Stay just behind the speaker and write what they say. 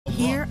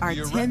Here are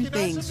 10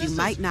 things you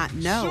might not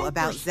know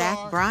about Zach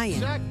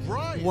Bryan.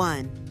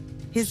 1.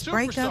 His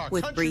breakup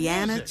with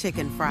Brianna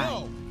Chicken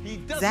Fry.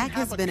 Zach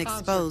has been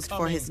exposed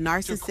for his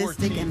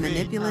narcissistic and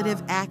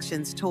manipulative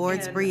actions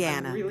towards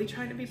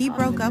Brianna. He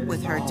broke up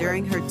with her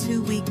during her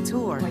 2-week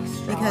tour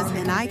because,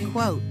 and I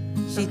quote,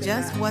 "She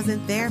just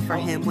wasn't there for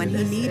him when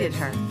he needed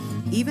her,"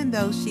 even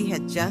though she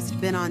had just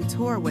been on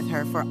tour with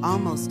her for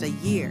almost a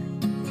year.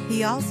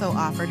 He also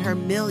offered her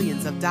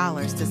millions of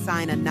dollars to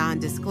sign a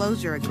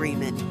non-disclosure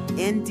agreement,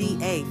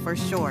 NDA for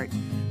short,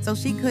 so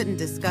she couldn't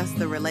discuss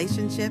the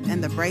relationship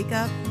and the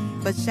breakup.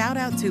 But shout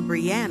out to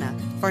Brianna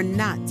for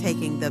not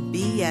taking the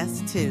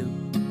BS too.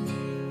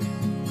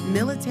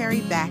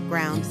 Military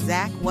background.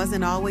 Zach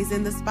wasn't always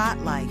in the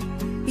spotlight.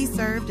 He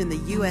served in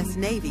the U.S.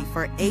 Navy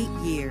for 8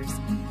 years,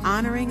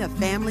 honoring a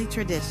family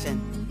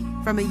tradition.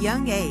 From a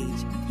young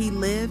age, he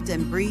lived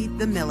and breathed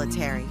the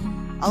military,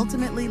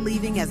 ultimately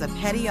leaving as a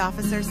petty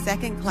officer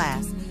 2nd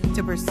class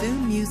to pursue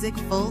music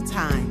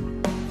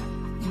full-time.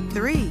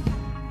 3.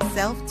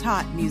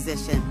 Self-taught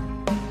musician.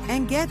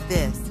 And get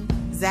this,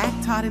 Zach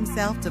taught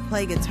himself to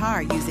play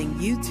guitar using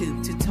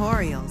YouTube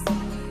tutorials.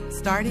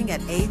 Starting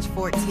at age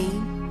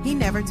 14, he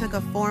never took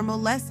a formal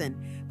lesson,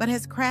 but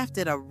has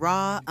crafted a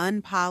raw,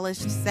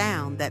 unpolished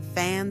sound that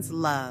fans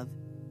love.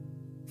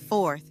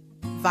 4th,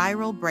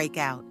 viral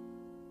breakout.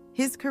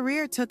 His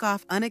career took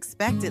off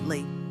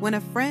unexpectedly when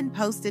a friend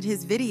posted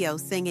his video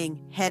singing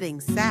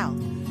 "Heading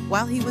South"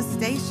 while he was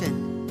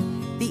stationed.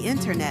 The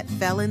internet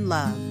fell in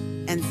love,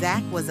 and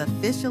Zach was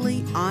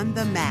officially on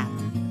the map.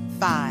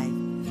 5.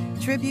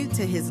 Tribute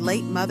to his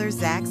late mother.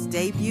 Zach's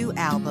debut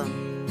album,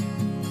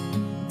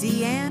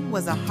 Deanne,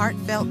 was a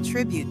heartfelt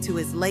tribute to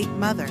his late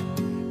mother.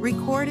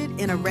 Recorded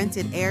in a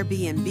rented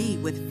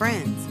Airbnb with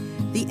friends,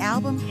 the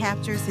album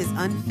captures his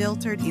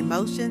unfiltered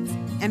emotions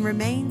and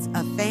remains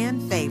a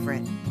fan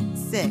favorite.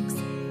 6.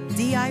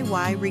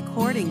 DIY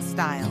recording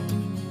style.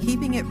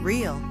 Keeping it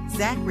real,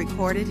 Zach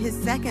recorded his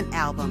 2nd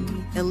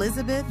album,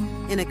 Elizabeth,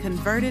 in a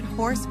converted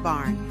horse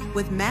barn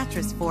with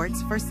mattress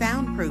forts for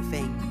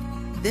soundproofing.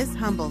 This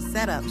humble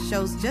setup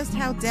shows just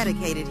how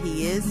dedicated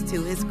he is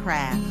to his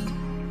craft.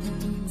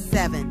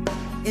 7.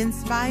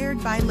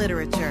 Inspired by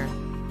literature.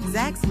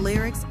 Zach's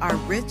lyrics are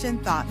rich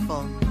and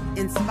thoughtful,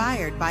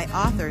 inspired by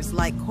authors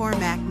like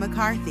Cormac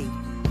McCarthy.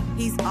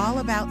 He's all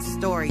about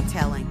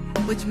storytelling,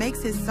 which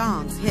makes his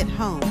songs hit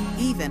home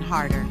even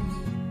harder.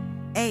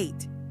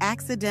 8.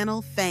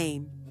 Accidental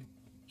fame.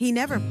 He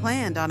never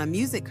planned on a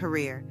music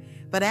career,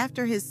 but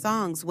after his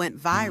songs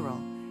went viral,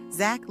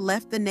 Zach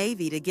left the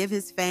Navy to give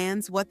his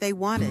fans what they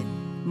wanted,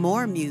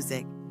 more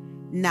music.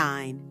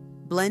 9.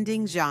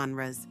 Blending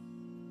genres.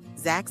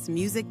 Zach's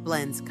music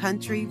blends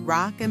country,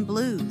 rock, and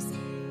blues,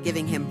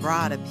 giving him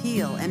broad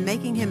appeal and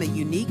making him a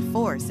unique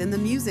force in the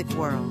music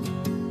world.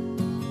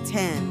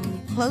 10.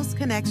 Close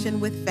connection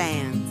with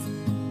fans.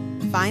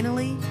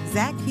 Finally,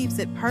 Zach keeps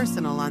it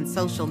personal on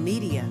social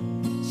media,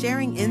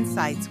 sharing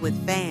insights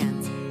with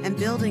fans and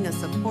building a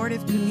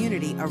supportive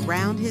community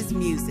around his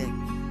music.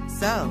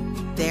 So,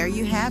 there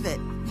you have it,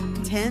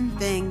 10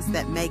 things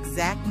that make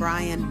Zach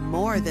Bryan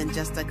more than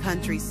just a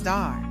country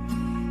star.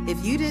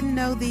 If you didn't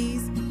know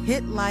these,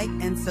 hit like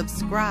and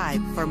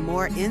subscribe for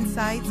more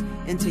insights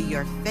into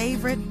your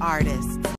favorite artists.